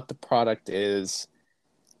 like what the product is.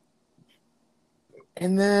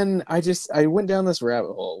 And then I went down this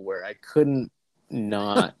rabbit hole where I couldn't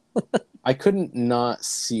not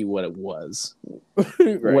see what it was,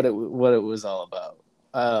 right. what it was all about.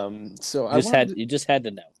 So you just had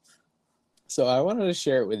to know. So I wanted to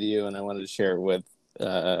share it with you, and I wanted to share it with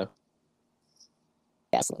a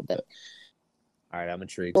little bit. All right, I'm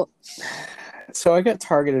intrigued. Well, so I got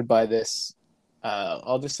targeted by this.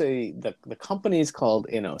 I'll just say the company is called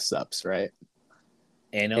InnoSupps, right?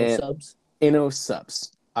 InnoSupps.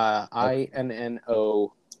 InnoSupps.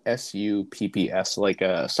 INNOSUPPS, like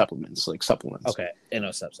supplements, like supplements. Okay,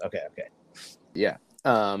 InnoSupps. Okay. Yeah.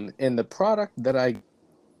 And the product that I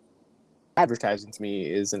advertising to me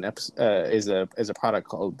is a product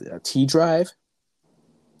called T Drive.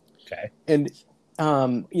 Okay. And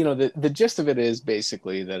the gist of it is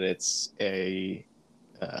basically that it's a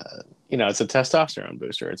it's a testosterone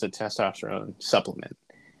booster. It's a testosterone supplement.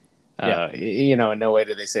 Yeah. In no way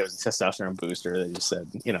did they say it was a testosterone booster. They just said,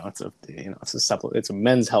 it's a supplement. It's a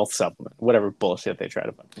men's health supplement. Whatever bullshit they try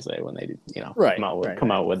to fucking say when they,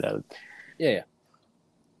 come out with that. Yeah.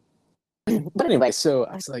 But anyway, so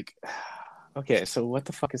I was like, okay, so what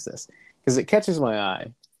the fuck is this? Because it catches my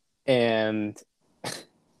eye, and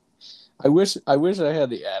I wish I had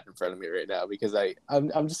the ad in front of me right now, because I'm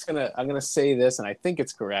gonna say this, and I think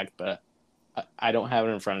it's correct, but I don't have it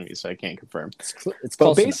in front of me, so I can't confirm. It's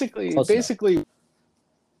but basically,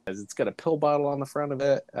 it's got a pill bottle on the front of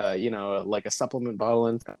it, like a supplement bottle.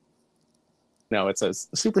 And it's a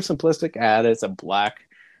super simplistic ad. It's a black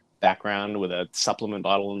background with a supplement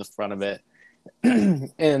bottle in the front of it,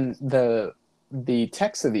 and the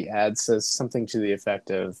text of the ad says something to the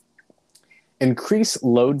effect of, "Increase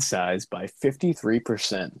load size by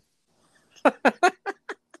 53%."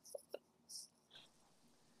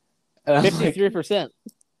 53%.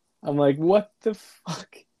 I'm like, what the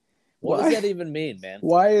fuck? What does that even mean, man?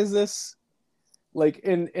 Why is this like?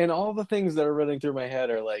 And all the things that are running through my head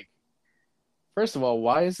are like, first of all,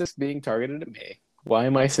 why is this being targeted at me? Why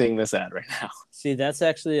am I seeing this ad right now? See, that's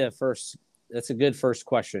actually that's a good first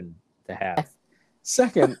question to have.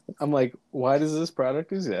 Second, I'm like, why does this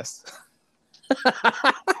product exist?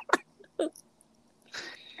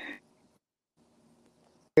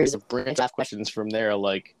 There's a branch off questions from there,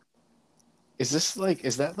 like, is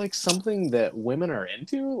that like something that women are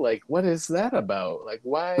into? Like, what is that about? Like,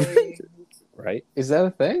 why? Right? Is that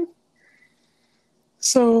a thing?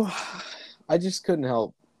 So I just couldn't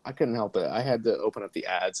help. I couldn't help it. I had to open up the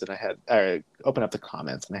ads, and open up the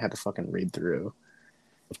comments, and I had to fucking read through.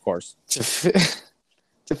 Of course. To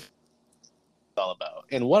all about.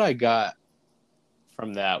 And what I got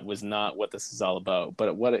from that was not what this is all about,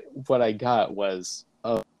 but what I got was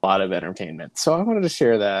a lot of entertainment. So I wanted to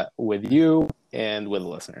share that with you and with the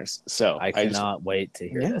listeners. So I cannot wait to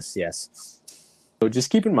hear this. Yes. So just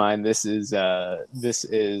keep in mind, this is a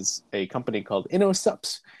company called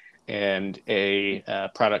InnoSupps, and a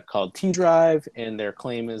product called T Drive, and their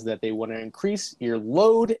claim is that they want to increase your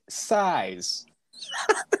load size.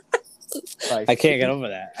 I can't get over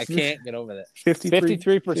that.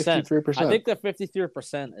 53%. I think the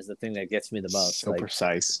 53% is the thing that gets me the most. So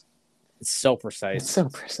precise. It's so precise. It's so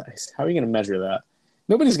precise. How are you going to measure that?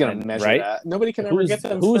 Nobody's going to measure that. Nobody can ever get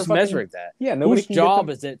them. Who's measuring that? Yeah, whose job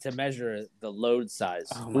is it to measure the load size?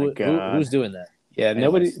 Oh my God. Who's doing that? Yeah,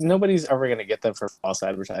 nobody's ever going to get them for false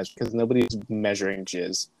advertising, because nobody's measuring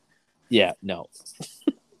jizz. Yeah, no.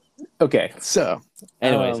 Okay, so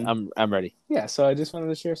Anyways, I'm ready. yeah, so I just wanted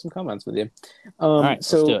to share some comments with you. All right, let's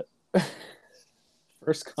do it.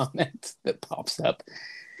 First comment that pops up,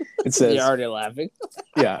 it You're says, already laughing.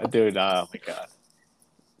 "Yeah, dude, oh my god."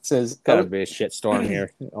 It says, Gotta be a shit storm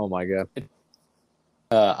here. Oh my god.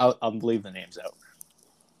 I'll leave the names out.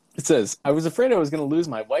 It says, "I was afraid I was going to lose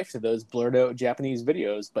my wife to those blurred out Japanese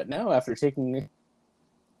videos, but now after taking,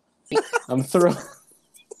 I'm thrilled."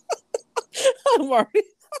 I'm already.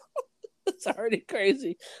 It's already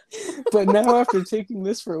crazy. But now after taking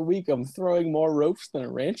this for a week, I'm throwing more ropes than a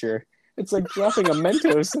rancher. It's like dropping a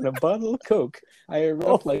Mentos in a bottle of Coke. I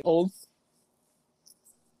erupt like old.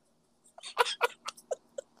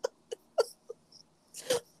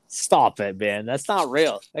 Stop it, man. That's not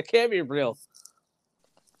real. That can't be real.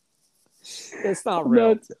 It's not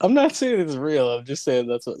real. I'm not saying it's real. I'm just saying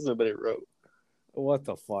that's what somebody wrote. What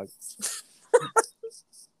the fuck?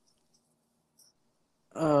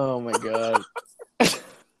 Oh my god.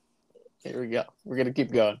 Here we go. We're gonna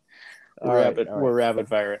keep going. All We're rapid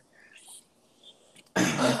firing.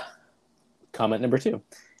 Comment number 2.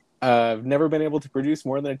 I've never been able to produce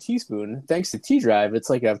more than a teaspoon. Thanks to T-Drive, it's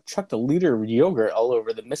like I've chucked a liter of yogurt all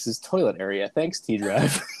over the Mrs. Toilet area. Thanks,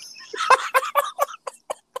 T-Drive.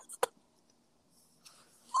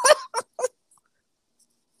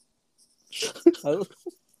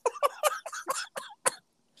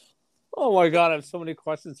 Oh my god, I have so many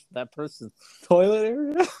questions for that person. Toilet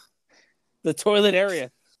area? The toilet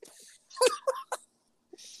area.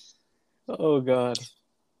 Oh god.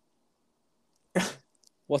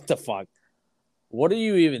 What the fuck? What are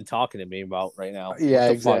you even talking to me about right now? Yeah,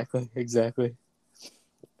 exactly.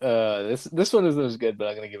 This one isn't as good, but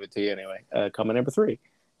I'm gonna give it to you anyway. Comment number 3.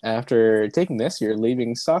 After taking this, you're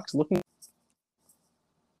leaving socks looking.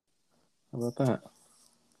 How about that?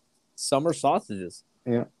 Summer sausages.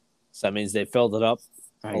 Yeah. So that means they filled it up.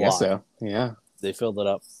 I guess so. Yeah. They filled it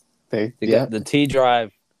up. The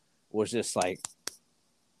T-Drive was just like,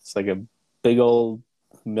 it's like a big old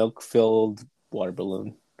milk-filled water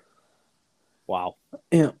balloon. wow.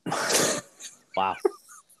 Yeah. Wow.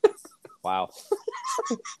 Wow.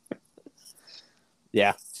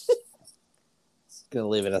 Yeah. Gonna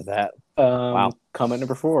leave it at that. Wow. Comment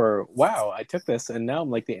number 4. Wow, I took this and now I'm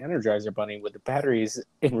like the Energizer Bunny with the batteries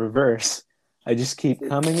in reverse. I just keep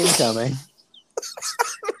coming and coming.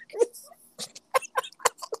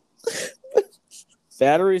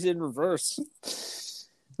 Batteries in reverse.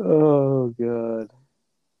 Oh god.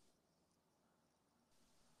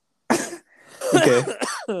 Okay.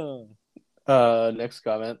 Next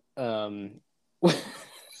comment.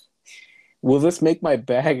 Will this make my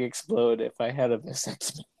bag explode if I had a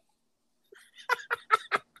vasectomy?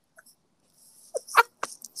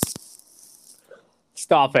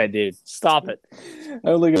 Stop it, dude. Stop it. I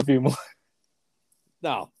only got a few more.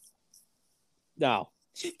 No.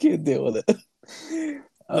 Can't deal with it.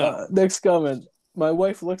 No. Next comment. My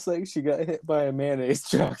wife looks like she got hit by a mayonnaise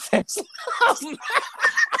truck. Thanks.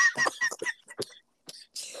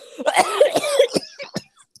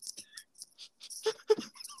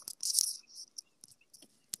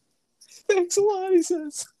 Thanks a lot, he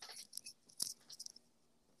says.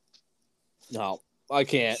 No, I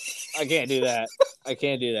can't. I can't do that. I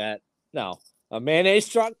can't do that. No. A mayonnaise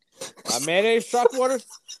truck? A mayonnaise truck order?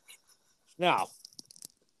 No.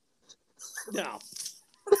 No.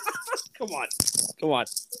 Come on. Come on.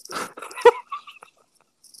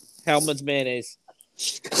 Hellman's mayonnaise.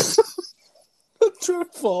 A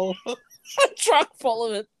truck full. A truck full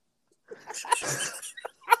of it.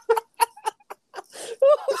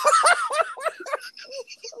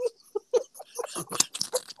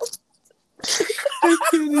 I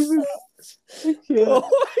can't even. I can't.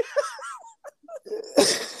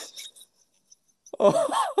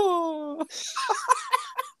 Oh.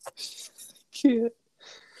 Can't.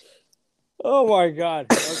 Oh my god.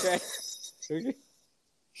 Okay.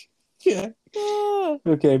 Yeah.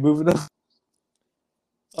 Okay, moving on.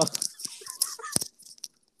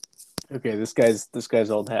 Okay, this guy's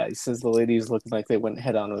old hat. He says the ladies looking like they went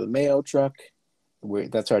head on with a Mayo truck.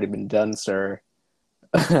 That's already been done, sir.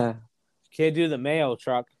 Can't do the Mayo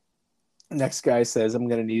truck. Next guy says I'm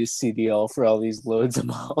gonna use CDL for all these loads I'm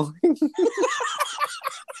hauling.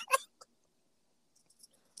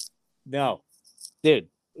 No, dude,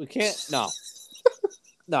 we can't. No,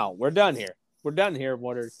 no, we're done here. We're done here,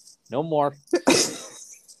 Woodard. No more.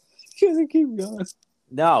 Gotta keep going.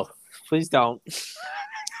 No, please don't.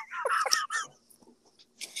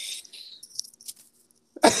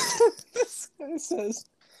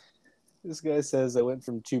 This guy says I went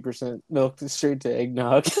from 2% milk to straight to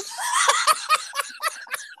eggnog.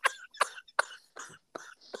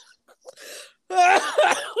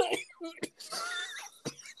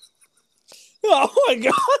 my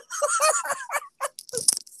god.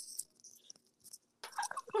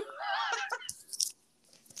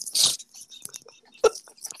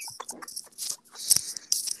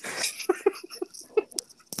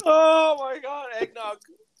 Oh my god, eggnog.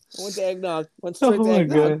 I went to eggnog. Went straight to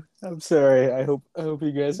eggnog. God. I'm sorry. I hope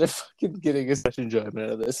you guys are fucking getting as much enjoyment out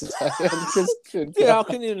of this as I am. Because Dude, how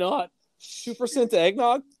can you not? 2% to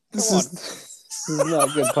eggnog? This is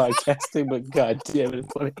not good podcasting, but god damn it,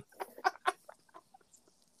 funny.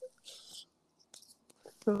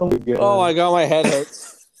 Oh my god. Oh my god, my head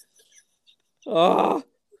hurts. Oh.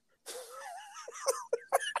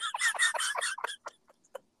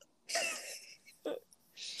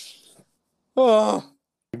 Oh.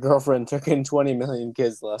 My girlfriend took in 20 million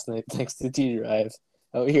kids last night thanks to T-Drive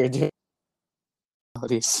out here doing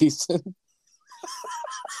holiday season.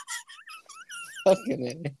 Fucking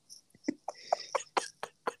A.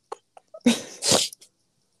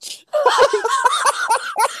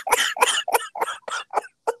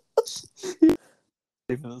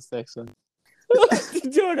 For this next one.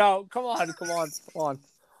 Dude, no, come on.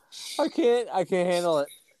 I can't handle it.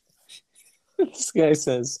 This guy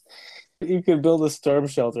says, you could build a storm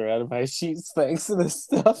shelter out of my sheets thanks to this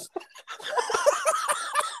stuff.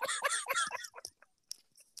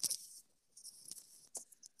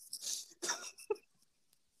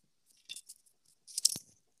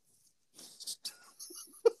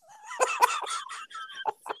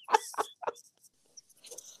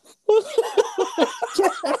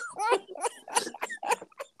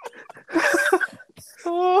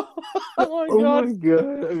 Oh my Oh god. my god,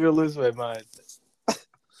 I'm gonna lose my mind.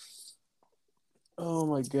 Oh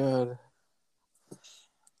my god.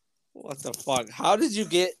 What the fuck? How did you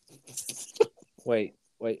get... Wait,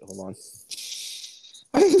 hold on.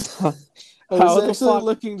 I How was the actually fuck?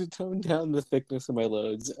 looking to tone down the thickness of my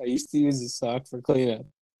loads. I used to use a sock for cleanup.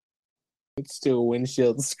 It's to a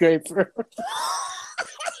windshield scraper.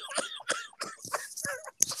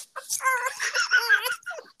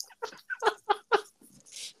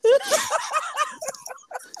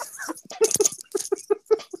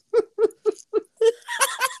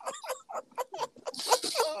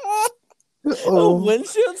 A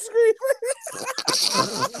windshield scraper?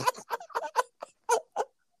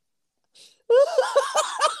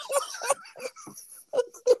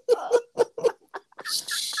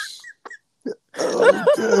 Oh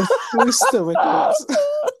god, my stomach hurts.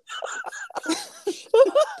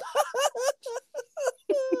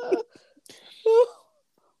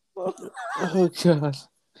 Oh god.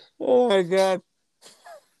 Oh my god.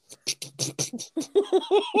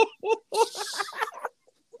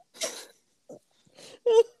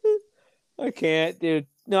 I can't, dude.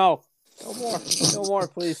 No more,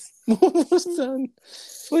 please. Almost done.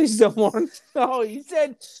 Please, no more. No, you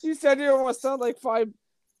said you're almost done like 5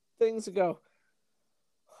 things ago.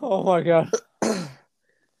 Oh my god.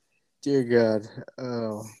 Dear God.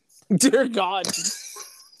 Oh. Dear God.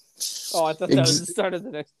 Oh, I thought that was the start of the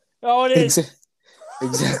next. Oh, it is.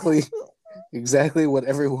 Exactly what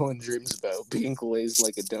every woman dreams about, being glazed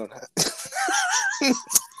like a donut.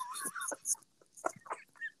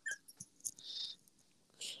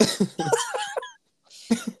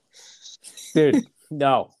 Dude,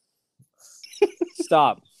 no.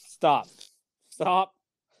 Stop That's right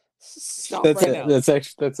it. now. That's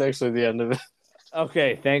actually the end of it.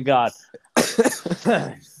 Okay, thank God.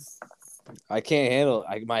 I can't handle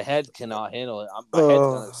it. My head cannot handle it. My head's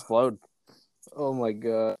gonna explode. Oh my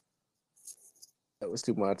god. That was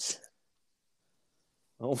too much.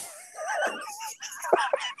 Oh.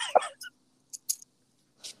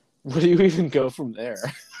 Where do you even go from there?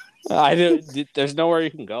 There's nowhere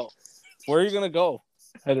you can go. Where are you gonna go?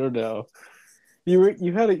 I don't know. You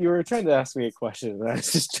were trying to ask me a question, and I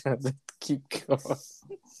was just trying to keep going.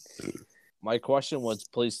 My question was,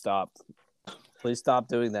 please stop. Please stop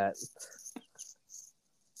doing that.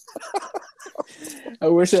 I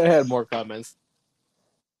wish I had more comments.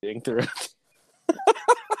 Through.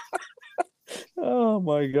 Oh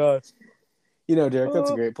my god. You know, Derek, that's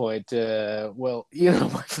a great point. Well, you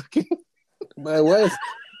know, my wife.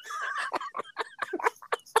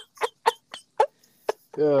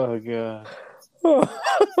 Oh god.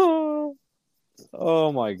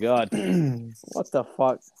 Oh my god. What the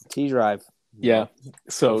fuck? T-Drive. Yeah.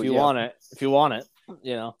 So if you want it,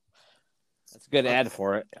 you know, that's a good ad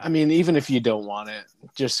for it. I mean, even if you don't want it,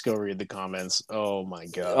 just go read the comments. Oh my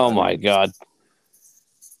god. Oh my god.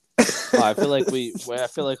 I feel like we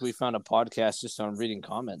found a podcast just on reading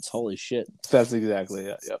comments. Holy shit. That's exactly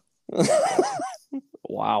it. Yep.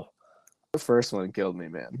 Wow. The first one killed me,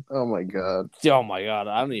 man. Oh my god. Oh my god.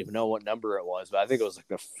 I don't even know what number it was, but I think it was like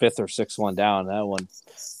the 5th or 6th one down. That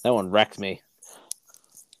one wrecked me.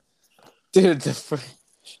 Dude,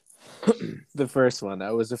 the first one,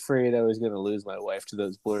 I was afraid I was going to lose my wife to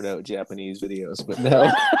those blurred out Japanese videos, but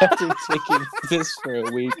now after taking this for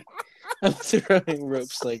a week, I'm throwing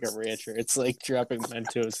ropes like a rancher. It's like dropping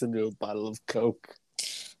Mentos into a bottle of Coke.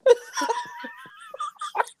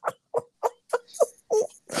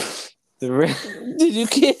 Dude, you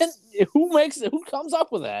can't. Who comes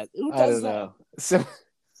up with that? Who does I don't that? know. So,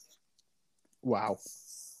 wow.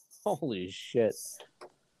 Holy shit!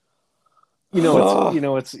 You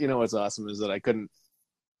know what's awesome is that I couldn't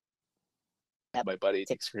have my buddy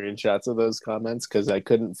take screenshots of those comments because I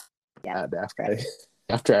couldn't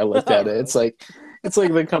after I looked at it. It's like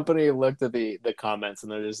the company looked at the comments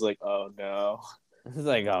and they're just like, oh no. It's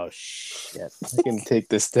like, oh shit! I can take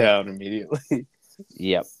this down immediately.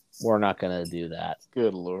 Yep, we're not gonna do that.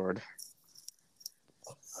 Good Lord.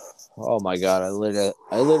 Oh my god, I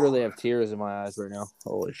literally have tears in my eyes right now.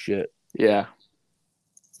 Holy shit! Yeah.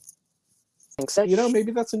 So,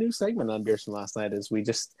 maybe that's a new segment on Beers from Last Night is we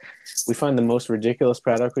find the most ridiculous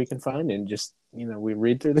product we can find and just, we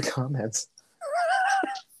read through the comments.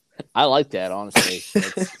 I like that, honestly.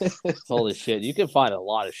 Holy shit. You can find a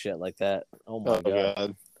lot of shit like that. Oh my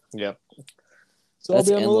god. Yep. So I'll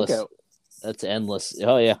be on the lookout. That's endless.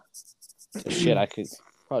 Oh yeah. Shit, I could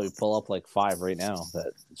probably pull up like 5 right now.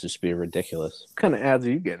 That just be ridiculous. What kind of ads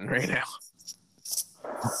are you getting right now?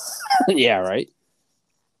 Yeah, right?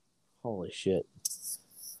 Holy shit.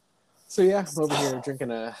 So yeah, I'm over here drinking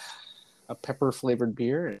a pepper flavored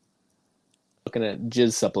beer and looking at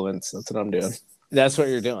jizz supplements. That's what I'm doing. That's what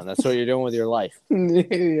you're doing. That's what you're doing with your life.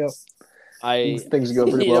 Yep. Things go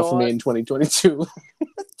pretty well for me in 2022.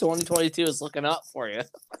 2022 is looking up for you.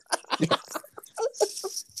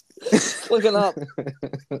 Looking up.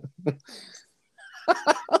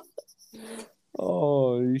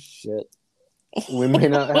 Oh shit. We may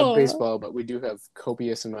not have baseball, but we do have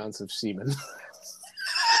copious amounts of semen.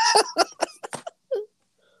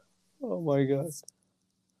 Oh my god.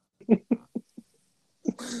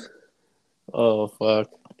 Oh fuck.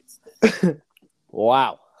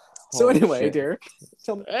 Wow. So anyway, Derek,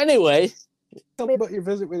 tell me about your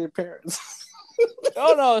visit with your parents.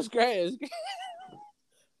 Oh no, it's great.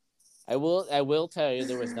 I will tell you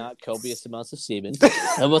there was not copious amounts of semen.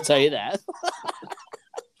 I will tell you that.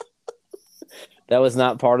 That was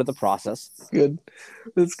not part of the process. Good.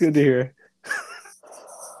 That's good to hear.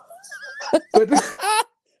 but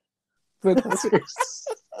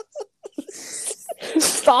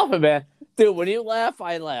Stop it, man. Dude, when you laugh,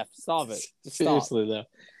 I laugh. Stop it. Just stop. Seriously, though.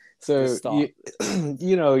 So,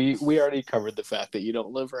 we already covered the fact that you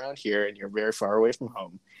don't live around here and you're very far away from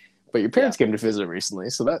home. But your parents came to visit recently,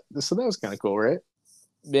 so that was kind of cool, right?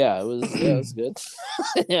 Yeah, it was good.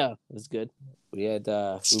 Yeah, it was good. We had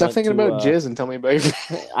stop thinking about jizz and tell me about your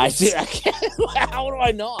I can't. How do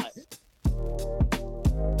I not?